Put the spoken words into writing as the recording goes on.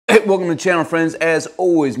welcome to the channel, friends. As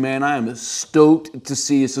always, man, I am stoked to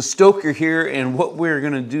see you. So stoked you're here, and what we're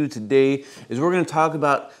going to do today is we're going to talk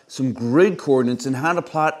about some grid coordinates and how to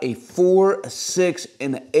plot a 4, a 6,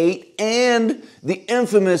 and an 8, and the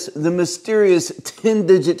infamous, the mysterious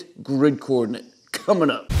 10-digit grid coordinate coming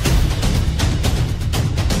up.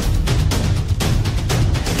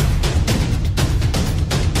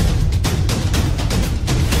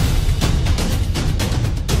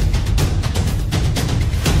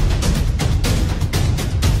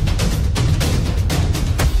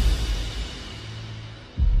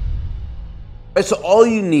 Right, so all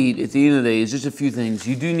you need at the end of the day is just a few things.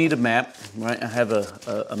 You do need a map, right? I have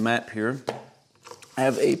a map here. I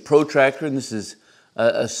have a protractor, and this is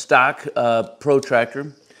a stock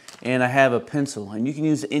protractor, and I have a pencil. And you can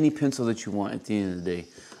use any pencil that you want at the end of the day,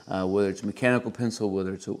 whether it's a mechanical pencil,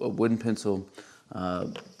 whether it's a wooden pencil,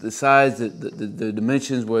 the size, the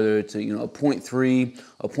dimensions, whether it's a 0.3,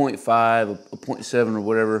 a 0.5, a 0.7, or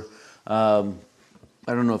whatever. I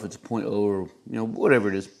don't know if it's a 0.0 or whatever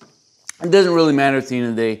it is. It doesn't really matter at the end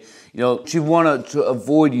of the day. What you want to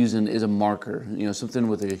avoid using is a marker, something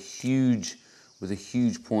with a huge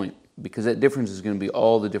point, because that difference is going to be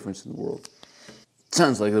all the difference in the world.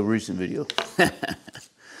 Sounds like a recent video.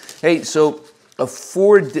 Hey, so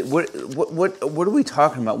what are we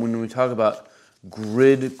talking about when we talk about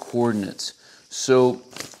grid coordinates? So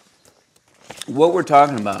what we're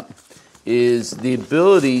talking about is the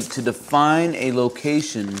ability to define a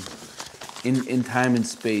location in time and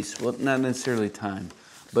space. Well, not necessarily time,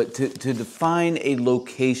 but to define a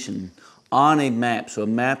location on a map. So a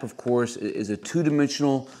map, of course, is a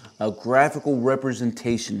two-dimensional graphical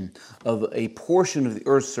representation of a portion of the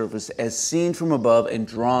Earth's surface as seen from above and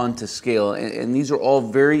drawn to scale. And these are all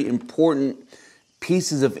very important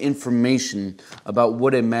pieces of information about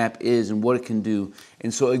what a map is and what it can do.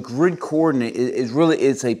 And so a grid coordinate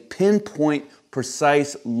it's a pinpoint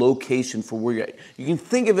precise location for where you're at. You can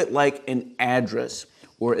think of it like an address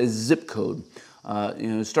or a zip code.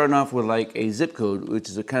 Starting off with like a zip code, which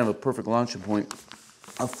is a kind of a perfect launching point.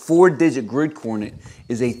 A 4-digit grid coordinate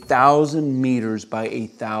is 1,000 meters by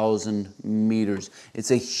 1,000 meters.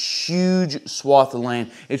 It's a huge swath of land.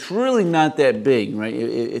 It's really not that big, right?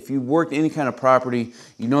 If you worked any kind of property,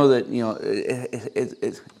 you know that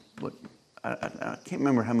I can't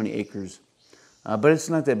remember how many acres. But it's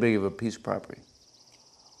not that big of a piece of property.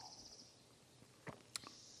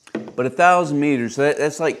 But 1,000 meters, so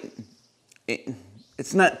that's like,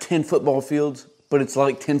 it's not 10 football fields, but it's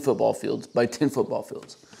like 10 football fields by 10 football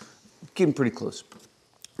fields. Getting pretty close.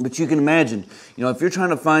 But you can imagine, if you're trying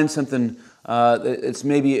to find something that's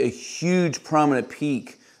maybe a huge prominent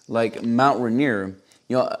peak like Mount Rainier,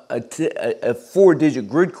 a 4-digit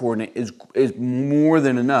grid coordinate is more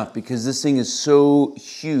than enough, because this thing is so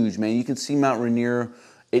huge, man. You can see Mount Rainier.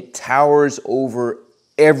 It towers over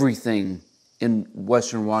everything in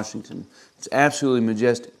Western Washington. It's absolutely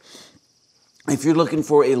majestic. If you're looking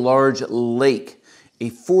for a large lake, a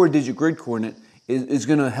 4-digit grid coordinate is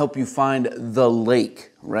going to help you find the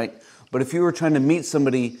lake, right? But if you were trying to meet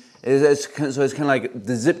somebody, it's kind of like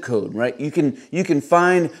the zip code, right? You can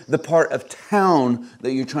find the part of town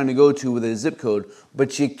that you're trying to go to with a zip code,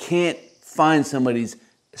 but you can't find somebody's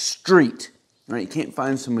street, right? You can't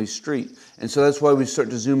find somebody's street. And so that's why we start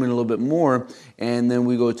to zoom in a little bit more, and then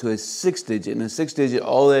we go to a 6-digit. And a 6-digit,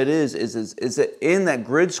 all that is in that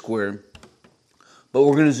grid square, but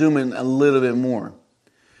we're going to zoom in a little bit more.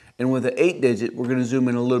 And with an 8-digit, we're going to zoom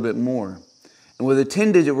in a little bit more. And with a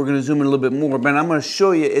 10-digit, we're going to zoom in a little bit more, but I'm going to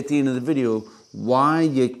show you at the end of the video why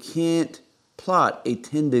you can't plot a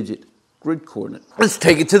 10-digit grid coordinate. Let's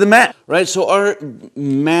take it to the map, right? So our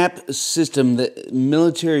map system, the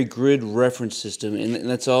military grid reference system, and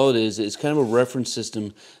that's all it is. It's kind of a reference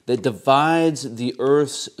system that divides the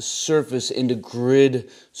Earth's surface into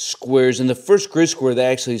grid squares. And the first grid square that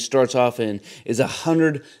actually starts off in is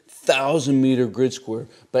 100,000-meter grid square.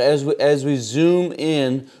 But as we zoom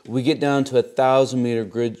in, we get down to 1,000-meter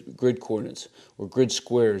grid coordinates, or grid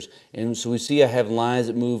squares. And so we see I have lines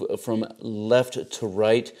that move from left to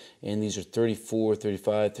right, and these are 34,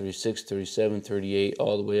 35, 36, 37, 38,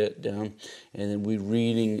 all the way down. And then we're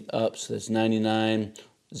reading up, so that's 99,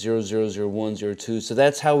 0, 0, 0, 1, 0, 2. So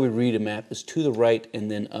that's how we read a map, is to the right and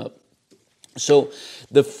then up. So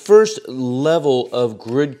the first level of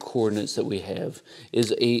grid coordinates that we have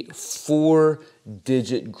is a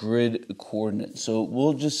 4-digit grid coordinate. So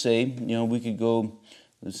we'll just say, we could go,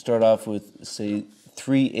 let's start off with, say,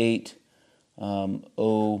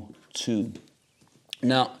 3802.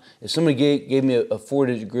 Now, if somebody gave me a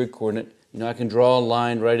 4-digit grid coordinate, I can draw a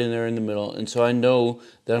line right in there in the middle, and so I know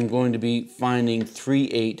that I'm going to be finding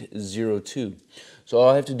 3802. So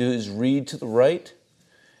all I have to do is read to the right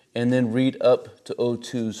and then read up to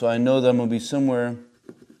 02. So I know that I'm going to be somewhere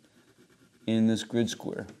in this grid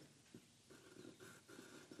square.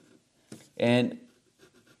 And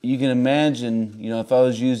you can imagine, you know, if I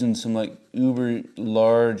was using some like uber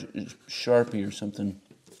large Sharpie or something,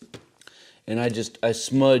 and I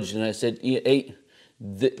smudged and I said, hey,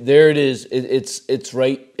 there it is. It's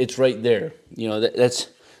right there. You know,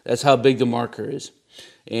 that's how big the marker is.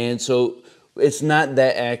 And so it's not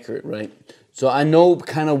that accurate, right? So I know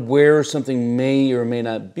kind of where something may or may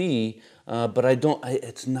not be, but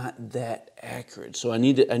it's not that accurate. So I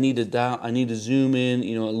need to zoom in,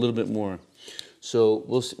 you know, a little bit more. So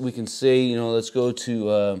we can say, you know, let's go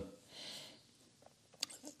to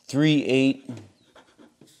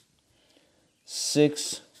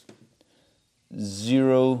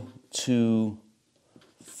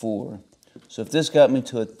 386,024. So if this got me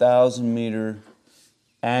to 1,000 meter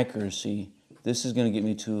accuracy, this is going to get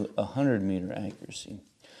me to 100 meter accuracy.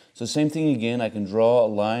 So same thing again, I can draw a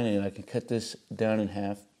line and I can cut this down in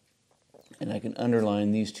half. And I can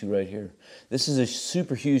underline these two right here. This is a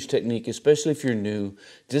super huge technique, especially if you're new,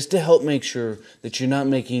 just to help make sure that you're not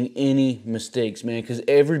making any mistakes, man, because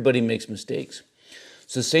everybody makes mistakes.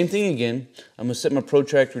 So same thing again. I'm going to set my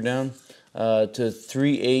protractor down to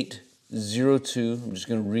 3802. I'm just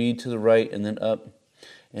going to read to the right and then up.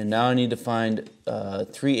 And now I need to find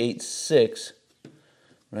 386.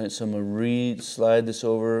 Right, so I'm going to slide this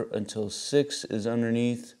over until 6 is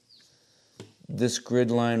underneath this grid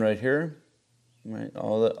line right here. Right,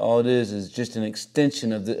 all it is just an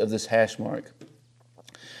extension of this hash mark.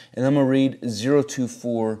 And I'm going to read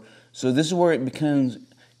 024. So this is where it becomes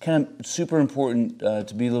kind of super important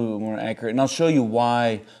to be a little bit more accurate. And I'll show you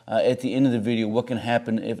why at the end of the video, what can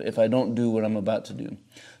happen if I don't do what I'm about to do.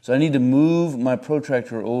 So I need to move my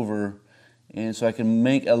protractor over, and so I can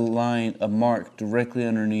make a mark directly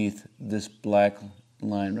underneath this black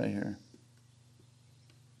line right here.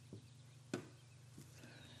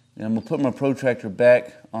 And I'm going to put my protractor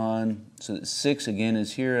back on so that 6 again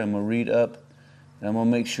is here. I'm going to read up, and I'm going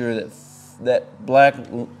to make sure that that black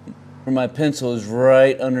for my pencil is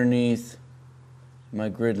right underneath my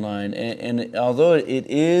grid line. And although it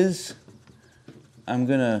is, I'm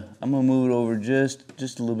gonna move it over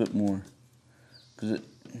just a little bit more, because it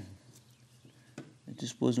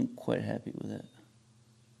just wasn't quite happy with that.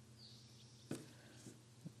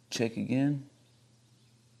 Check again.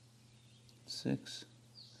 6.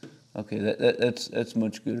 Okay, that's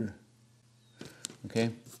much gooder.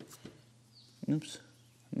 Okay. Oops,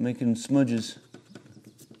 making smudges.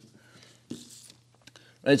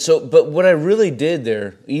 Right. So, but what I really did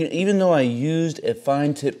there, even though I used a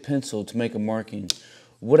fine tip pencil to make a marking,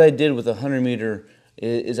 what I did with a 100 meter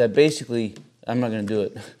is I'm not going to do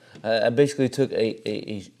it. I basically took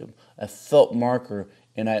a felt marker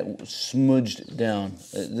and I smudged down.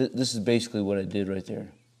 This is basically what I did right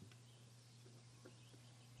there.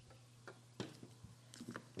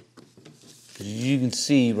 You can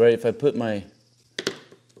see, right,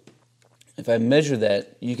 if I measure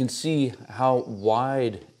that, you can see how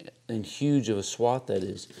wide and huge of a swath that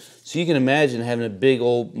is. So you can imagine having a big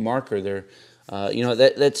old marker there. You know,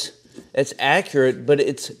 that's accurate, but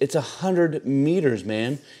it's 100 meters,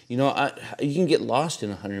 man. You know, you can get lost in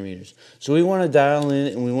 100 meters. So we want to dial in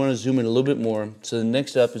and we want to zoom in a little bit more. So the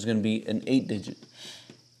next up is going to be an 8-digit.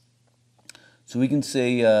 So we can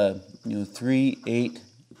say, you know,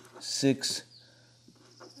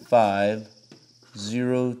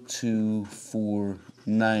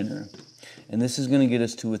 3865024 and this is going to get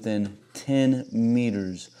us to within 10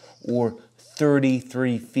 meters or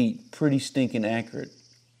 33 feet. Pretty stinking accurate.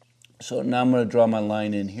 So now I'm going to draw my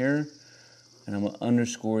line in here, and I'm going to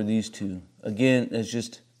underscore these two. Again,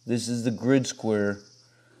 this is the grid square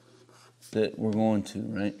that we're going to,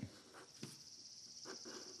 right?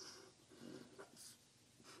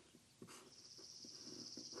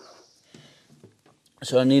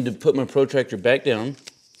 So I need to put my protractor back down,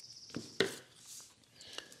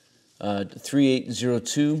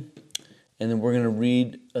 3802, and then we're going to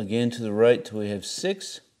read again to the right till we have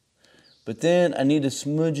 6. But then I need to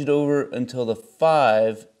smudge it over until the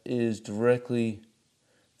 5 is directly,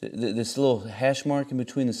 this little hash mark in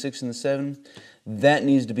between the 6 and the 7, that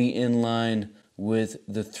needs to be in line with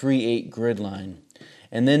the 3-8 grid line.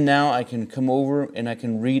 And then now I can come over and I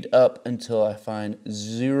can read up until I find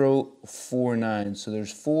 049. So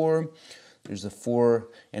there's 4, there's the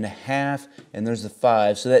 4.5, and there's the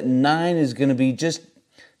 5. So that 9 is going to be just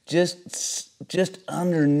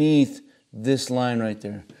underneath this line right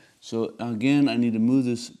there. So again, I need to move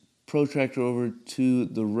this protractor over to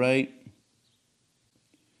the right.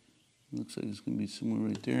 Looks like it's going to be somewhere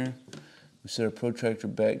right there. We set our protractor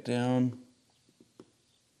back down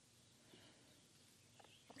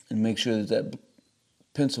and make sure that that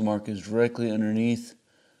pencil mark is directly underneath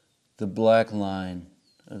the black line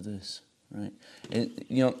of this, right? And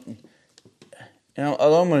and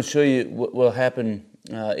I'm going to show you what will happen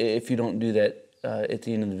if you don't do that at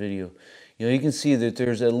the end of the video. You can see that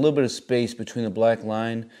there's a little bit of space between the black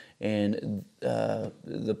line and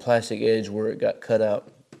the plastic edge where it got cut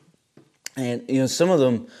out. And some of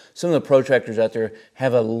the protractors out there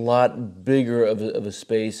have a lot bigger of a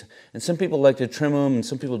space, and some people like to trim them, and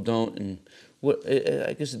some people don't. And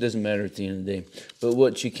I guess it doesn't matter at the end of the day. But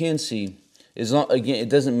what you can see is, again, it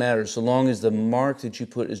doesn't matter so long as the mark that you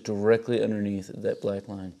put is directly underneath that black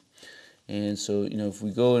line. And so if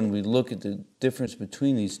we go and we look at the difference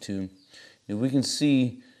between these two, we can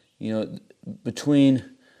see between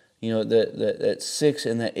that 6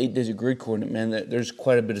 and that 8-digit grid coordinate, man, there's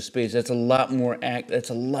quite a bit of space. That's a lot more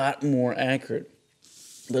accurate.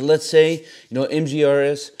 But let's say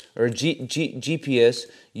MGRS or GPS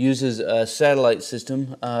uses a satellite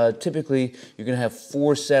system. Typically, you're going to have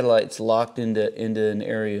 4 satellites locked into an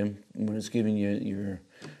area when it's giving you your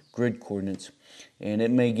grid coordinates, and it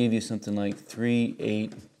may give you something like 3,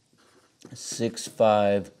 8, 6,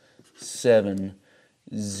 5, 7,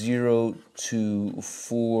 0, 2,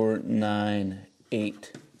 4, 9,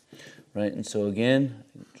 8, right? And so again,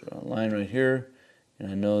 draw a line right here,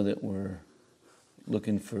 and I know that we're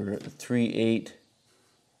looking for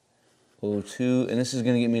 3802, and this is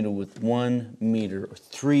going to get me to with 1 meter or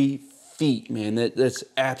 3 feet, man. That's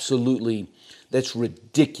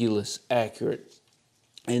ridiculous accurate.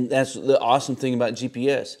 And that's the awesome thing about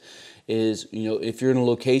GPS is, if you're in a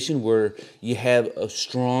location where you have a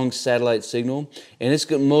strong satellite signal, and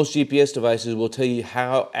most GPS devices will tell you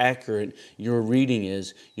how accurate your reading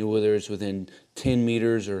is, whether it's within 10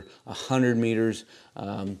 meters or 100 meters,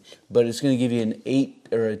 but it's going to give you an 8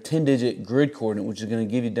 or a 10-digit grid coordinate, which is going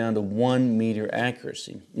to give you down to 1 meter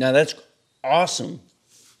accuracy. Now that's awesome,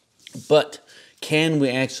 but can we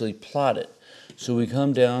actually plot it? So we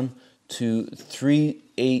come down to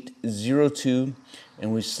 3802,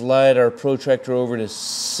 and we slide our protractor over to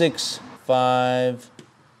 6, 5,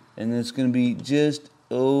 and then it's going to be just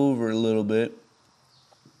over a little bit,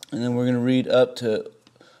 and then we're going to read up to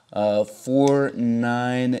 4,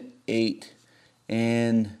 9, 8,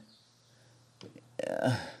 and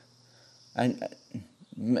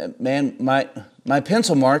man, my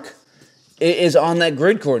pencil mark is on that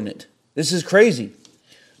grid coordinate. This is crazy.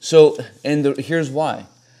 So, and here's why.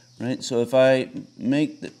 Right, so if I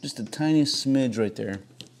make just the tiniest smidge right there,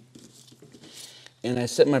 and I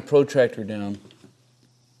set my protractor down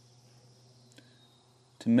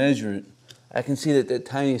to measure it, I can see that that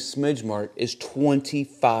tiniest smidge mark is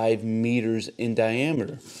 25 meters in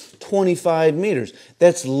diameter. 25 meters.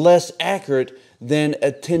 That's less accurate than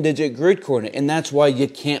a 10-digit grid coordinate, and that's why you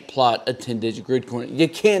can't plot a 10-digit grid coordinate. You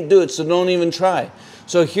can't do it, so don't even try.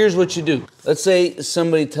 So here's what you do. Let's say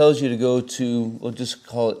somebody tells you to go to, we'll just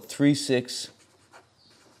call it 3, 6,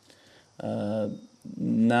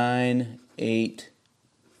 9, 8,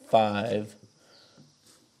 5,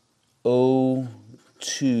 0,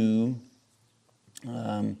 2,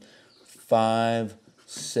 5,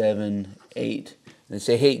 7, 8. And they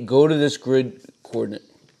say, hey, go to this grid coordinate.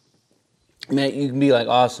 Man, you can be like,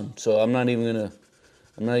 awesome. So I'm not even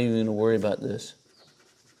gonna worry about this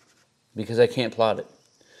because I can't plot it.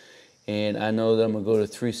 And I know that I'm gonna go to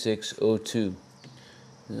 3602.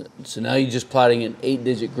 So now you're just plotting an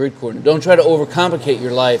 8-digit grid coordinate. Don't try to overcomplicate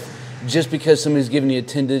your life just because somebody's giving you a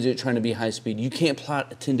 10-digit trying to be high speed. You can't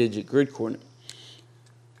plot a 10-digit grid coordinate.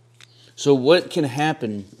 So what can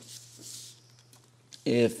happen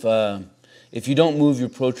if you don't move your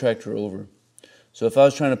protractor over? So if I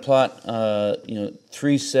was trying to plot,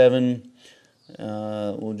 3, 7,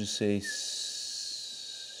 we'll just say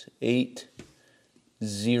 8,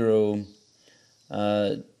 0,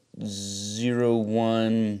 0,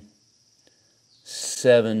 1,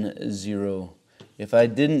 7, 0. If I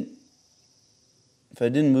didn't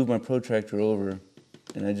move my protractor over,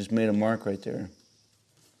 and I just made a mark right there,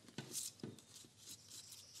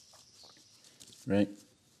 right?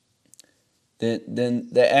 Then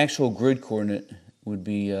the actual grid coordinate would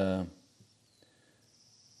be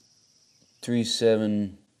 3,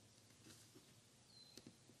 7,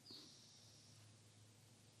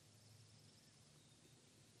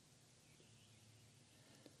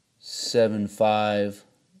 7, 5.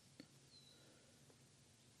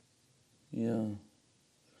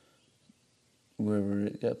 Wherever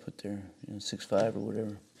it got put there, 6, 5 or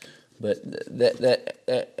whatever. But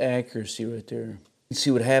that accuracy right there. You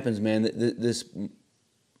see what happens, man. This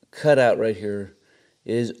cutout right here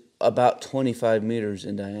is about 25 meters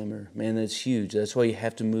in diameter. Man, that's huge. That's why you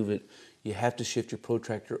have to move it. You have to shift your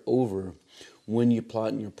protractor over when you're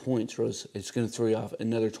plotting your points, or else it's going to throw you off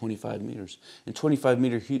another 25 meters. And 25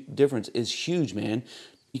 meter difference is huge, man.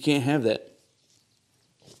 You can't have that.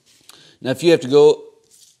 Now, if you have to go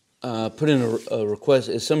put in a request,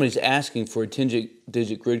 if somebody's asking for a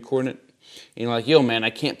 10-digit grid coordinate, and you're like, yo, man,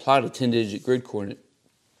 I can't plot a 10-digit grid coordinate.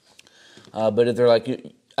 But if they're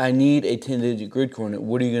like, I need a 10-digit grid coordinate,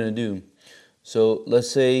 what are you going to do? So let's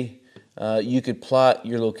say you could plot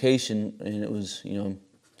your location, and it was,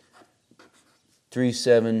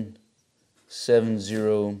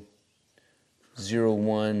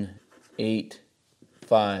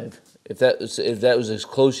 37700185. If that was as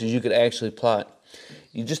close as you could actually plot,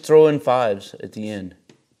 you just throw in 5s at the end.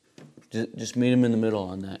 Just meet them in the middle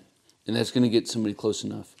on that, and that's going to get somebody close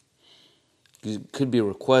enough. It could be a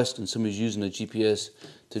request, and somebody's using a GPS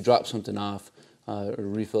to drop something off, or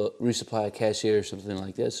resupply a cache or something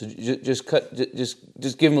like that. So just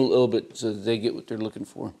give them a little bit so that they get what they're looking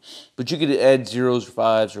for. But you could add 0s or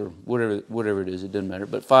 5s or whatever it is. It doesn't matter.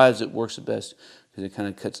 But 5s, it works the best because it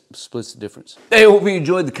kind of splits the difference. Hey, I hope you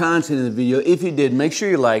enjoyed the content of the video. If you did, make sure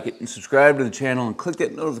you like it and subscribe to the channel and click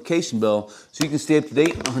that notification bell so you can stay up to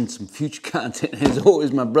date on some future content. As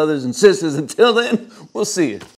always, my brothers and sisters, until then, we'll see you.